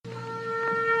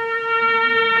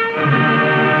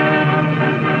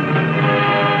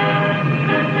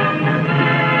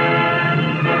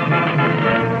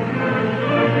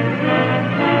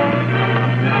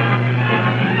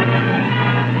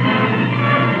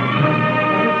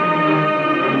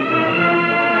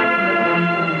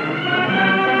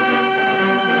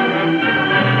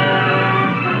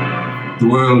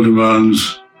world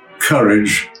demands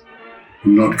courage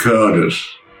and not cowardice.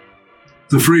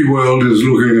 The free world is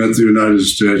looking at the United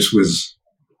States with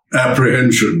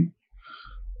apprehension.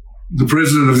 The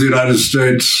President of the United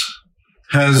States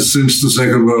has, since the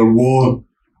Second World War,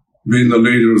 been the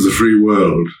leader of the free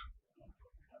world.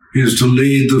 He is to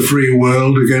lead the free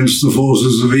world against the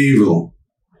forces of evil,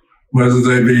 whether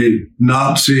they be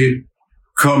Nazi,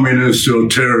 communist, or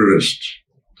terrorist.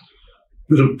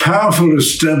 But a powerful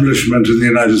establishment in the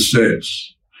United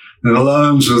States, an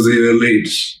alliance of the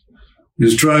elites,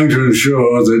 is trying to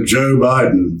ensure that Joe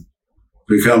Biden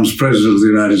becomes President of the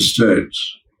United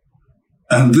States.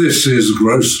 And this is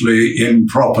grossly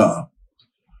improper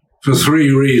for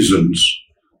three reasons.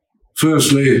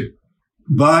 Firstly,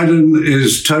 Biden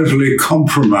is totally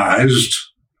compromised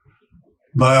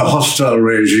by a hostile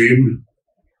regime,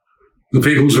 the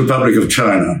People's Republic of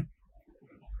China.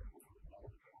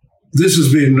 This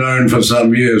has been known for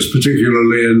some years,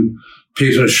 particularly in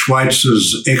Peter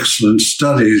Schweizer's excellent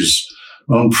studies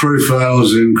on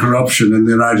profiles in corruption in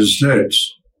the United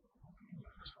States.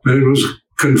 But it was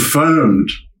confirmed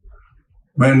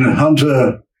when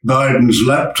Hunter Biden's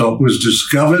laptop was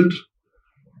discovered.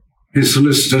 His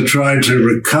solicitor tried to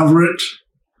recover it,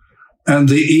 and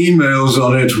the emails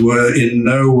on it were in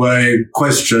no way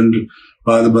questioned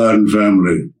by the Biden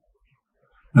family.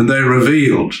 And they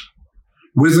revealed,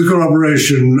 with the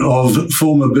corroboration of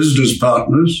former business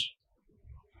partners,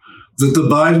 that the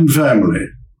Biden family,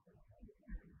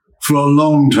 for a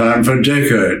long time, for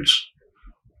decades,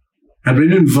 had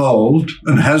been involved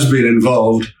and has been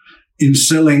involved in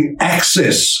selling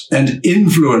access and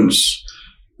influence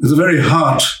at the very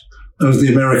heart of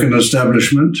the American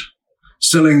establishment,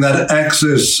 selling that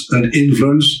access and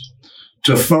influence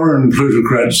to foreign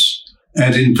plutocrats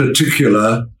and in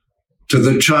particular to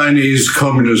the Chinese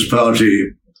Communist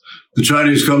Party. The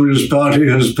Chinese Communist Party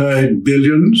has paid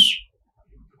billions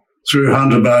through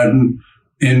Hunter Biden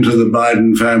into the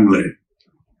Biden family.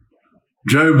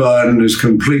 Joe Biden is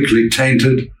completely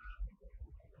tainted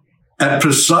at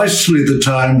precisely the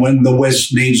time when the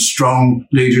West needs strong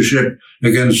leadership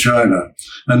against China.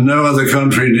 And no other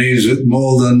country needs it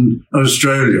more than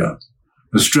Australia.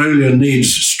 Australia needs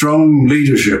strong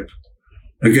leadership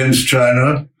against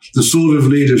China, the sort of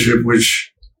leadership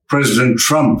which President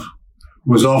Trump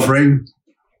was offering.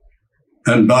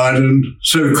 And Biden,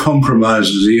 so compromised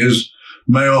as he is,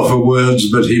 may offer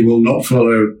words, but he will not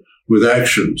follow with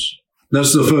actions.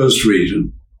 That's the first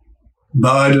reason.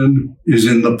 Biden is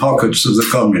in the pockets of the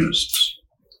communists.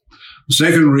 The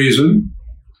second reason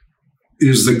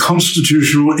is the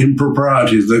constitutional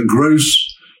impropriety, the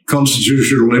gross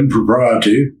constitutional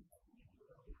impropriety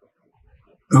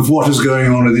of what is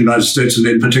going on in the United States, and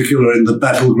in particular in the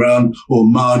battleground or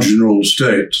marginal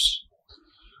states.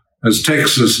 As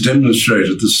Texas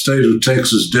demonstrated, the state of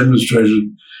Texas demonstrated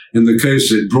in the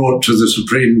case it brought to the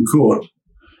Supreme Court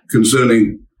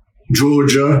concerning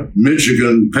Georgia,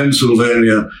 Michigan,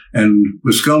 Pennsylvania, and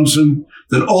Wisconsin,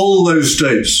 that all those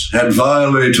states had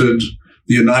violated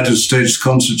the United States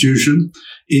Constitution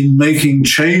in making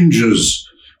changes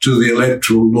to the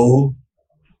electoral law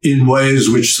in ways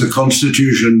which the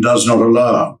Constitution does not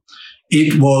allow.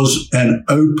 It was an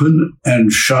open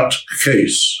and shut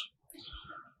case.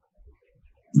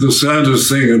 The saddest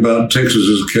thing about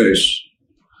Texas's case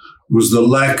was the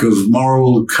lack of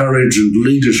moral courage and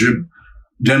leadership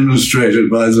demonstrated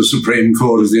by the Supreme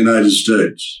Court of the United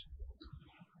States.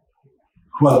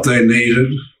 What they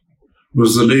needed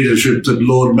was the leadership that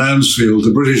Lord Mansfield,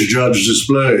 the British judge,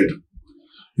 displayed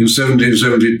in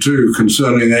 1772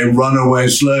 concerning a runaway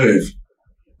slave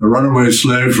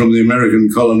from the American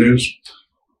colonies.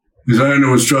 His owner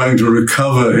was trying to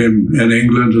recover him in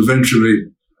England, eventually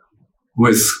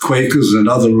with Quakers and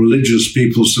other religious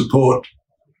people's support.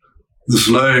 The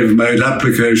slave made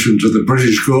application to the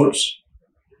British courts,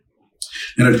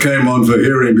 and it came on for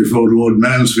hearing before Lord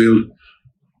Mansfield,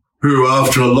 who,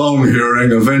 after a long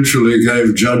hearing, eventually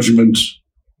gave judgment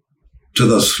to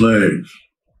the slave.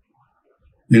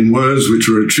 In words which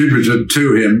were attributed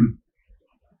to him,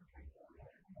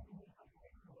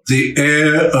 "The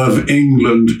air of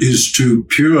England is too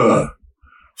pure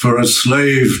for a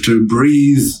slave to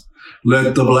breathe.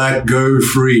 Let the black go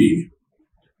free."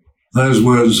 Those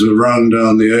words are rung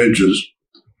down the ages.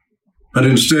 But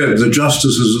instead, the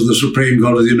justices of the Supreme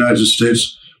Court of the United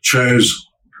States chose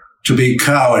to be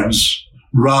cowards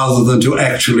rather than to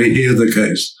actually hear the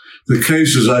case. The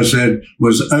case, as I said,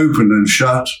 was open and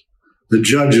shut. The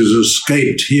judges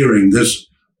escaped hearing this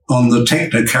on the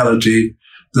technicality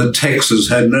that Texas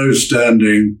had no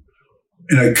standing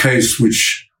in a case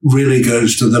which really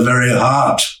goes to the very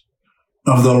heart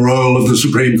of the role of the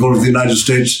Supreme Court of the United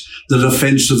States, the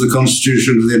defense of the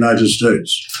Constitution of the United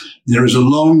States. There is a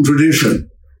long tradition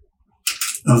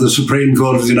of the Supreme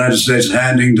Court of the United States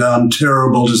handing down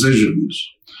terrible decisions.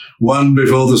 One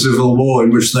before the Civil War,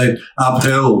 in which they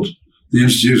upheld the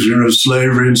institution of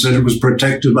slavery and said it was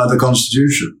protected by the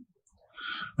Constitution.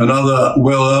 Another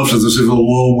well after the Civil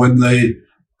War, when they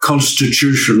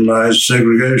constitutionalized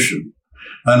segregation.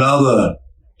 Another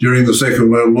during the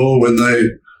Second World War, when they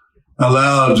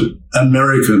allowed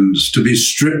Americans to be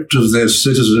stripped of their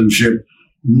citizenship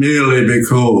merely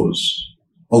because,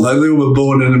 although they were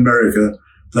born in America,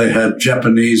 they had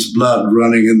Japanese blood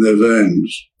running in their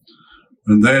veins.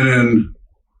 And then in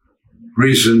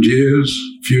recent years,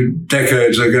 a few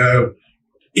decades ago,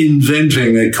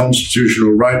 inventing a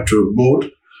constitutional right to abort,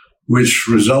 which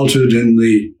resulted in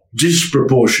the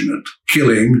disproportionate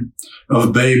killing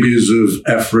of babies of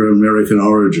Afro-American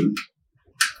origin.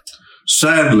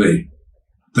 Sadly,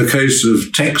 the case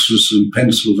of Texas and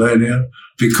Pennsylvania,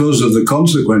 because of the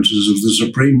consequences of the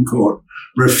Supreme Court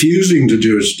refusing to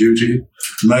do its duty,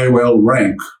 may well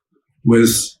rank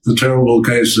with the terrible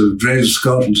case of Dred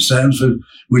Scott and Sanford,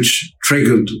 which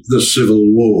triggered the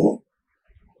Civil War.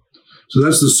 So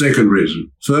that's the second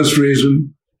reason. First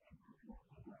reason,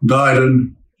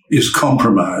 Biden is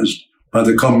compromised by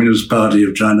the Communist Party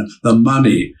of China, the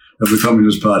money of the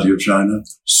Communist Party of China.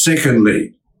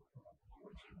 Secondly,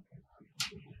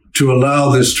 to allow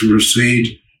this to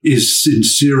proceed is in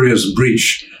serious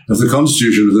breach of the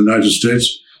Constitution of the United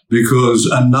States, because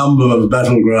a number of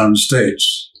battleground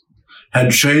states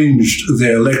had changed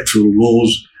their electoral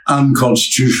laws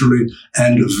unconstitutionally,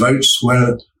 and votes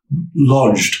were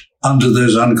lodged under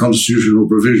those unconstitutional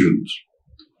provisions.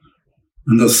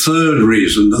 And the third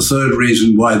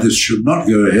reason why this should not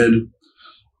go ahead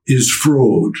is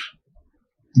fraud.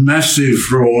 Massive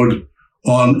fraud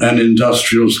on an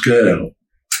industrial scale.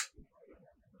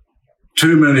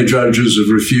 Too many judges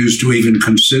have refused to even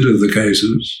consider the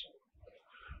cases.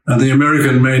 And the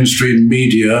American mainstream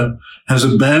media has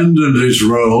abandoned its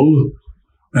role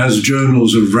as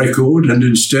journals of record, and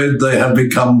instead they have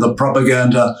become the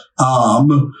propaganda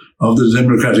arm of the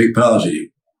Democratic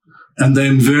Party. And they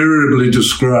invariably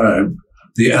describe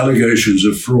the allegations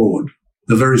of fraud,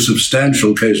 the very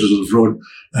substantial cases of fraud,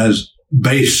 as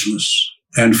baseless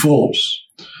and false.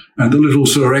 And the little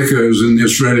Sorekos in the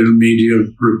Australian media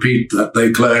repeat that.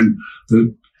 They claim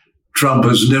that Trump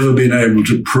has never been able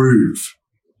to prove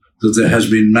that there has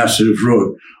been massive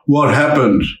fraud. What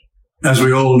happened, as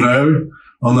we all know,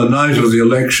 on the night of the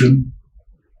election,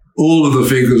 all of the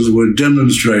figures were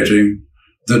demonstrating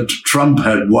that Trump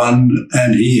had won,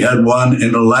 and he had won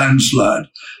in a landslide.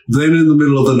 Then in the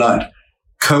middle of the night,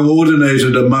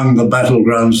 coordinated among the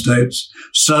battleground states,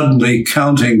 suddenly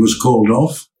counting was called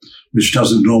off, which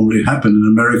doesn't normally happen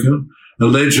in America,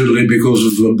 allegedly because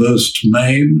of the burst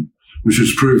main, which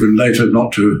was proven later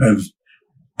not to have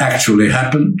actually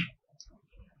happened.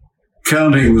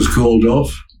 Counting was called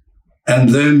off. And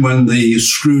then when the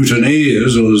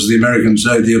scrutineers, or as the Americans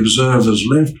say, the observers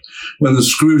left, when the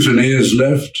scrutineers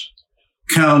left,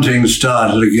 counting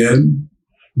started again,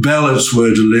 ballots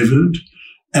were delivered,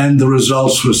 and the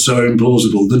results were so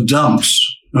implausible. The dumps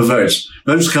of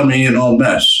votes coming in en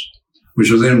masse,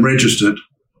 which were then registered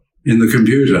in the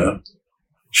computer,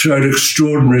 showed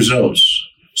extraordinary results,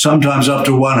 sometimes up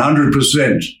to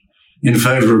 100% in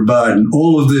favor of Biden.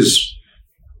 All of this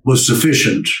was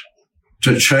sufficient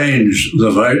to change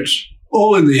the vote,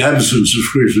 all in the absence of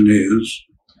scrutineers,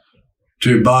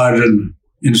 to Biden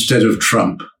instead of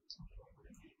Trump.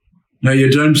 Now,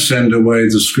 you don't send away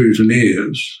the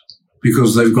scrutineers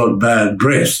because they've got bad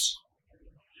breath.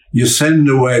 You send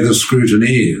away the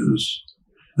scrutineers,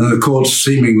 and the courts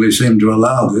seemingly seem to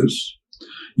allow this.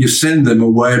 You send them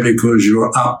away because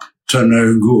you're up to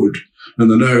no good. And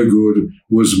the no good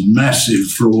was massive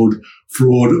fraud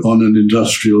on an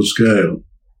industrial scale.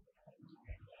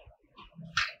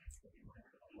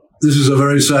 This is a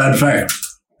very sad fact.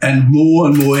 And more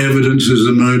evidence is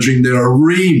emerging. There are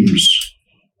reams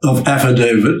of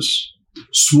affidavits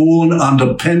sworn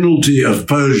under penalty of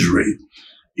perjury.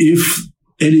 If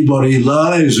anybody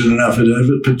lies in an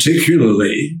affidavit,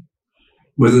 particularly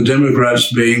with the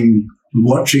Democrats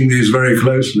watching these very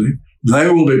closely, they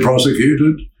will be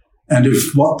prosecuted. And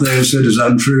if what they have said is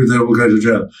untrue, they will go to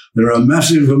jail. There are a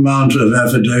massive amount of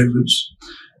affidavits.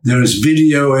 There is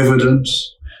video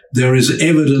evidence. There is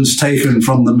evidence taken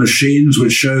from the machines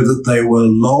which show that they were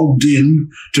logged in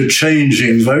to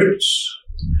changing votes.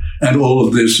 And all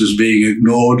of this is being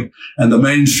ignored. And the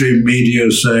mainstream media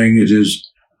is saying it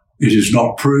is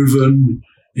not proven,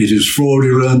 it is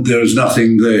fraudulent, there is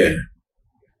nothing there.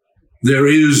 there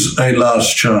is a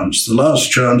last chance. The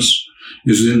last chance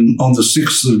is on the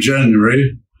 6th of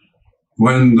January,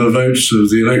 when the votes of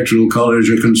the Electoral College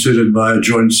are considered by a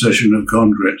joint session of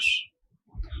Congress.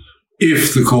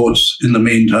 If the courts, in the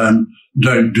meantime,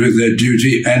 don't do their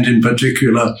duty, and in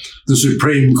particular, the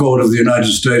Supreme Court of the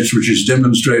United States, which is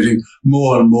demonstrating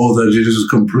more and more that it is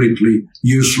completely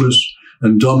useless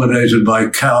and dominated by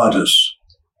cowardice.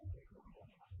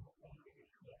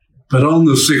 But on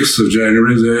the 6th of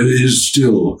January, there is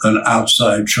still an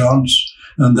outside chance,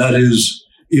 and that is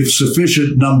if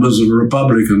sufficient numbers of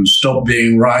Republicans stop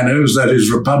being rhinos, that is,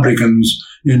 Republicans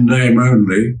in name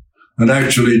only, and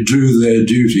actually do their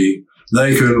duty,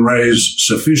 they can raise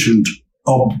sufficient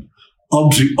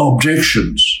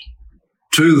objections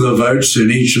to the votes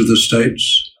in each of the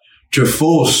states to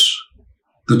force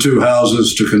the two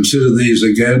houses to consider these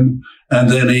again, and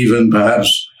then even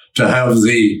perhaps to have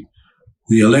the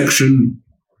election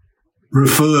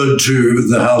referred to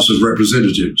the House of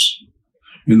Representatives.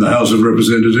 In the House of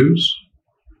Representatives,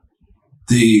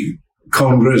 the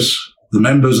Congress, the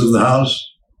members of the House,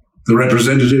 the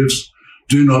representatives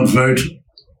do not vote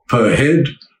per head,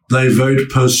 they vote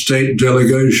per state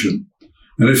delegation.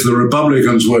 And if the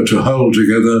Republicans were to hold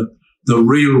together, the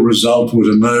real result would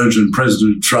emerge and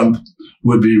President Trump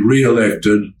would be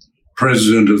re-elected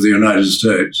President of the United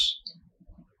States.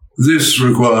 This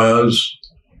requires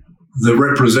the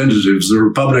representatives, the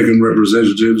Republican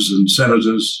representatives and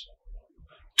senators,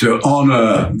 to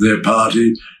honor their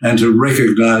party and to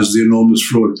recognize the enormous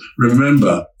fraud.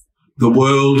 Remember, the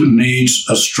world needs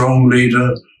a strong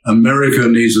leader, America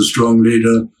needs a strong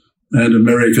leader, and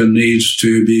America needs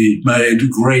to be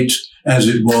made great as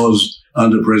it was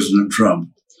under President Trump.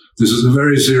 This is a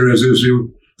very serious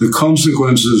issue. The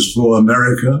consequences for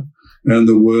America and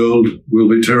the world will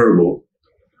be terrible.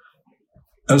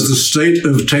 As the state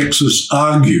of Texas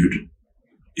argued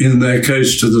in their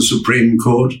case to the Supreme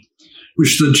Court,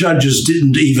 which the judges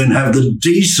didn't even have the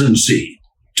decency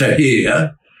to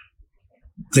hear,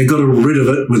 they got rid of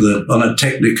it on a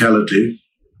technicality.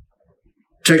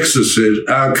 Texas said,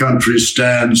 our country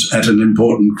stands at an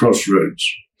important crossroads.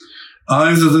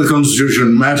 Either the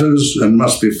Constitution matters and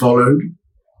must be followed,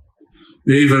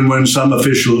 even when some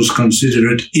officials consider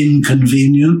it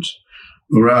inconvenient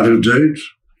or out of date,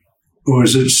 or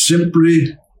is it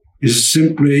simply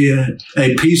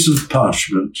a piece of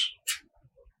parchment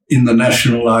in the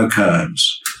National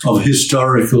Archives of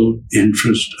historical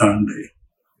interest only.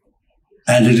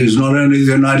 And it is not only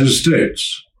the United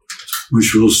States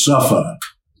which will suffer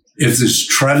if this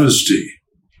travesty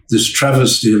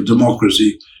of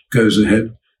democracy goes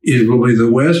ahead. It will be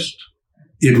the West,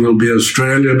 it will be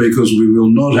Australia, because we will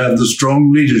not have the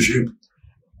strong leadership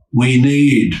we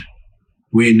need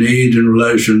in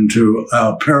relation to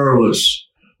our perilous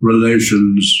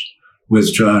relations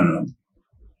with China.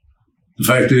 The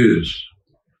fact is,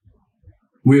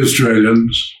 we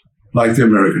Australians, like the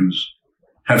Americans,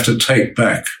 have to take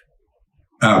back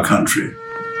our country.